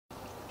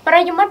ប្រ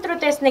យមត្តទ្រ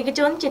ទេសនិក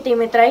ជនជាទី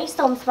មេត្រី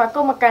សូមស្វាគ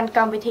មន៍មកកាន់ក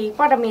ម្មវិធី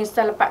ព័ត៌មាន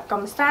សិល្បៈ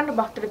កំសាន្តរ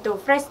បស់ទ្រទស្ស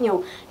ន៍ Fresh News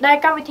ដែល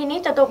កម្មវិធីនេះ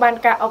ទទួលបាន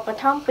ការឧបត្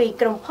ថម្ភពី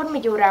ក្រុមហ៊ុន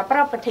Mayura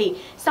Property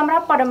សម្រា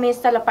ប់ព័ត៌មាន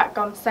សិល្បៈ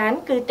កំសាន្ត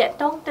គឺតាក់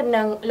ទងទៅ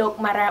នឹងលោក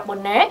Mara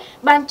Bona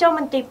បានចូលម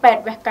ន្ទីរពេទ្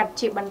យវះកាត់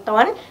ជាបន្ទា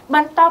ន់ប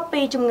ន្ទាប់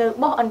ពីជំងឺ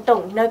បោះអន្ទ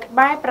ង់នៅក្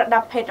បែរប្រដា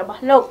ប់ភេទរប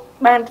ស់លោក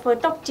បានធ្វើ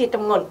ទុកជាទ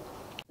ម្ងន់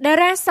តា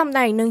រាសម្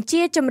ដែងនឹង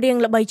ជាចម្រៀង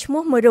ល្បីឈ្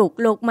មោះមួយរូប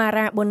លោក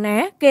Mara Bona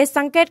គេស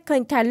ង្កេតឃើ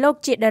ញថាលោក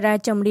ជាតារា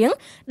ចម្រៀង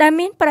ដែល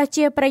មានប្រ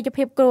ជាប្រិយ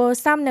ភាពគួរ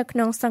សមនៅក្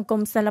នុងសង្គ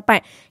មសិល្បៈ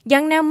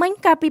យ៉ាងណាមិញ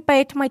កាលពីពេ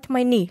លថ្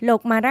មីៗនេះលោក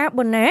Mara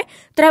Bona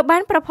ត្រូវបា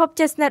នប្រភព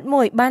ជិតស្និទ្ធ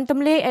មួយបានទ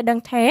ម្លាយឲ្យដឹង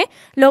ថា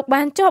លោក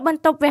បានចុះប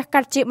ន្ទប់វះកា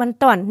ត់ជាបន្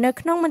ទាន់នៅ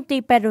ក្នុងមន្ទី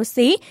រពេទ្យរុស្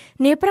ស៊ី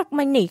នាព្រឹក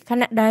មិញនេះខ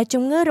ណៈដែល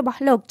ជំងឺរបស់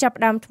លោកចាប់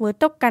ផ្ដើមធ្វើ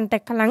ទុកកាន់តែ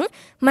ខ្លាំង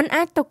មិន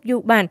អាចទុកយូ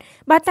របាន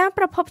បើតាម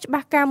ប្រភពច្បា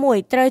ស់ការមួយ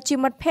ត្រូវជា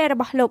មិត្តភ័ក្តិរ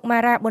បស់លោក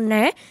Mara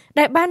Bona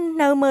ដែលបាន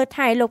នៅមើល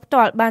ថែលោកផ្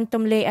ទាល់បានទ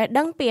ម្លាយឲ្យ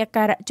ដឹងពីអា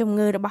ការៈជំ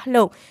ងឺរបស់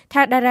លោក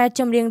ថាតារា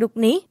ចម្រៀងរូប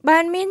នេះបា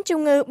នមានជំ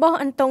ងឺបោះ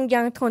អន្ទង់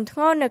យ៉ាងធ្ងន់ធ្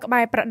ងរនៅក្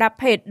បែរប្រដាប់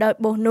ភេទដោយ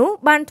បោះនោះ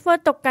បានធ្វើ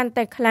ទុកកាន់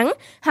តែខ្លាំង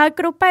ហើយ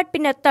គ្រូពេទ្យពិ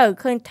និត្យទៅ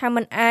ឃើញថា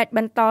មិនអាចប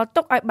ន្ត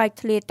ទុកឲ្យបែក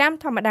ធ្លាយតាម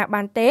ធម្មតា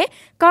បានទេ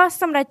ក៏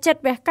សម្រេចចិត្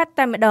តវះកាត់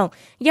តែម្ដង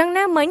យ៉ាង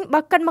ណាមិញ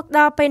បើគិតមកដ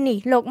ល់ពេលនេះ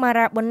លោក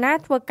Mara Bona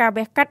ធ្វើការ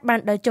វះកាត់បាន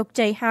ដោយជោគ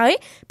ជ័យហើយ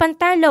ប៉ុន្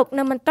តែលោក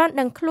នៅមិនទាន់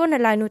ដឹងខ្លួននៅ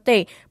ឡើយនោះទេ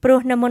ព្រោះ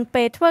នៅមុន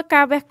ពេលធ្វើ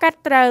ការវះកាត់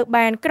ត្រូវ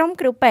បានក្រុម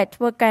គ្រូពេទ្យ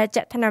ធ្វើការ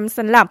ចាក់ថ្នាំស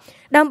ន្លប់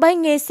ដើម្បី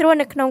ងាយស្រួល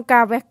នៅក្នុង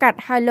ការវះកាត់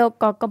ហើយលោក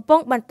ក៏កំពុង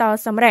បន្ត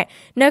សម្រាក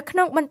នៅក្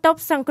នុងបន្ទប់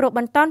សង្គ្រោះប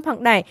ន្ទាន់ផង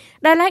ដែរ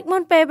ដែលឡែកមុ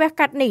នពេលវះ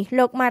កាត់នេះ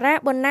លោក Mara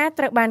Bona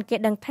ត្រូវបានគេ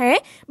ដឹងថា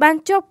បាន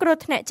ជាប់គ្រោះ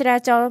ថ្នាក់ចរា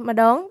ចរណ៍ម្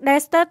ដងដែល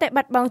ស្ទើរតែ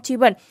បាត់បង់ជី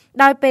វិត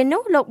ដោយពេល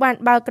នោះលោកបាន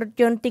បើករថ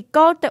យន្តទី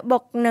កូលទៅបុ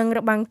កនឹងរ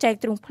បាំងចែក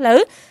ទ្រូងផ្លូវ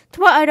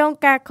ធ្វើឲ្យរង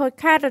ការខូច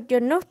ខាតរថយ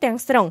ន្តនោះទាំង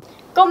ស្រុង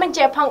ក៏បញ្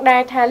ជាក់ផងដែ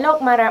រថាលោក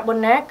Mara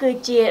Bona គឺ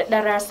ជាតា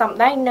រាសម្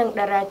ដែងនិង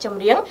តារាចម្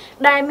រៀង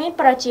ដែលមាន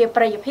ប្រជា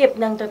ប្រិយភាព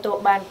និងទទួល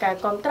បានការ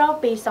គាំទ្រ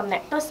ពីសំណា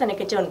ក់ទស្សនិ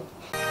កជន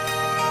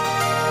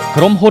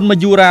ក្រុមហ៊ុន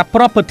Mayura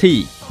Property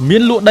មា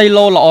នលក់ដី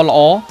ឡូល្អ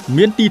ៗ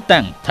មានទី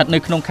តាំងស្ថិតនៅ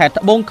ក្នុងខេត្ត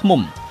ត្បូងឃ្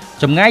មុំ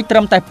ចម្ងាយត្រឹ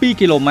មតែ2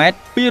គីឡូម៉ែត្រ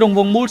ពីរង្វ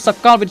ង់មូលសា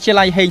កលវិទ្យា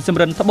ល័យហេងសំ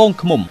រិនត្បូង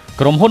ឃ្មុំ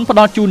ក្រុមហ៊ុនផ្ដ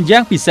ល់ជូនយ៉ា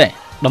ងពិសេស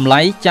តម្លៃ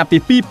ចាប់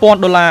ពី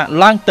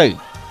$2,000ឡើងទៅ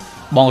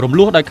បងរំ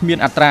លោះដោយគ្មាន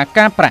អត្រា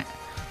ការប្រាក់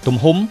ទំ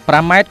ហំ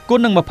5ម៉ែត្រគុណ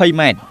នឹង20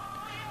ម៉ែត្រ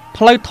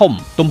ផ្លូវធំ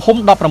ទំហំ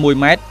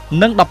16ម៉ែត្រ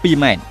និង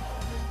12ម៉ែត្រ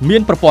មា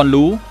នប្រព័ន្ធ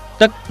លូ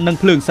ទឹកនិង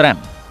ភ្លើងស្រាប់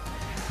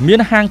មាន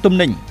ហាងទំ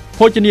និញ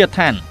ភោជនីយដ្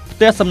ឋានផ្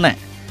ទះសំណាក់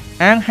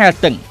អាងហែល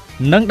ទឹក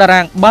និងតារា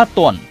ងបាល់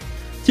ទាត់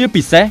ជា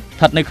ពិសេសស្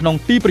ថិតនៅក្នុង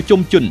ទីប្រជុំ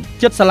ជន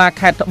ជិតសាលា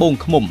ខេត្តត្បូង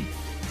ឃ្មុំ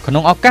ក្នុ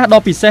ងឱកាស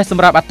ដ៏ពិសេសស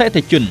ម្រាប់អតិ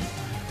ថិជន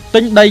ទិ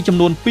ញដីចំ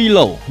នួន2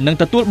ឡូនិង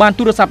ទទួលបាន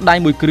ទូរស័ព្ទដៃ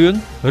មួយគ្រឿង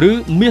ឬ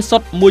មាសសុ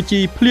ទ្ធ 1G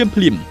ភ្លាម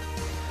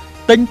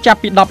ទិញចាប់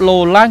ពី10ឡូ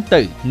ឡើង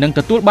ទៅនិងទ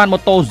ទួលបានម៉ូ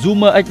តូ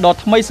Zoomer X ដ៏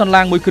ថ្មីសន្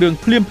លាងមួយគ្រឿង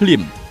ភ្លា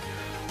ម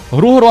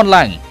រស់រាន់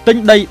ឡើងទិញ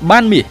ដីបា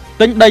នមាស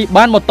ទិញដី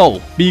បានម៉ូតូ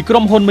ពីក្រុ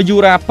មហ៊ុន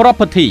Mayura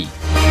Property